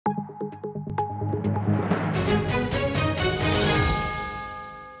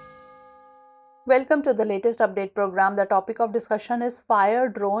Welcome to the latest update program. The topic of discussion is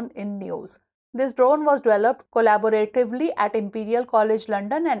Firedrone in news. This drone was developed collaboratively at Imperial College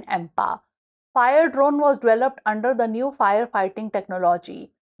London and EMPA. Firedrone was developed under the new firefighting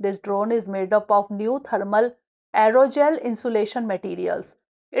technology. This drone is made up of new thermal aerogel insulation materials.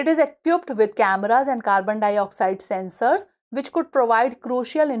 It is equipped with cameras and carbon dioxide sensors, which could provide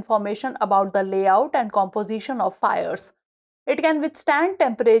crucial information about the layout and composition of fires. It can withstand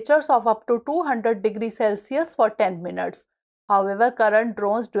temperatures of up to 200 degrees Celsius for 10 minutes. However, current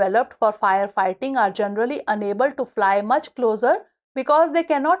drones developed for firefighting are generally unable to fly much closer because they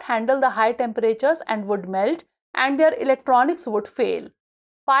cannot handle the high temperatures and would melt, and their electronics would fail.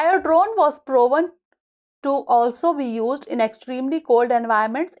 Firedrone was proven to also be used in extremely cold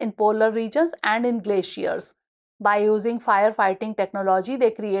environments in polar regions and in glaciers. By using firefighting technology, they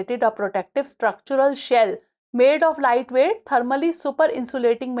created a protective structural shell made of lightweight, thermally super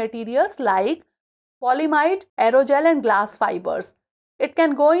insulating materials like polyimide, aerogel, and glass fibers. It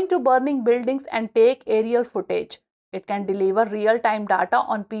can go into burning buildings and take aerial footage. It can deliver real-time data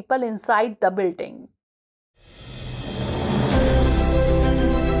on people inside the building.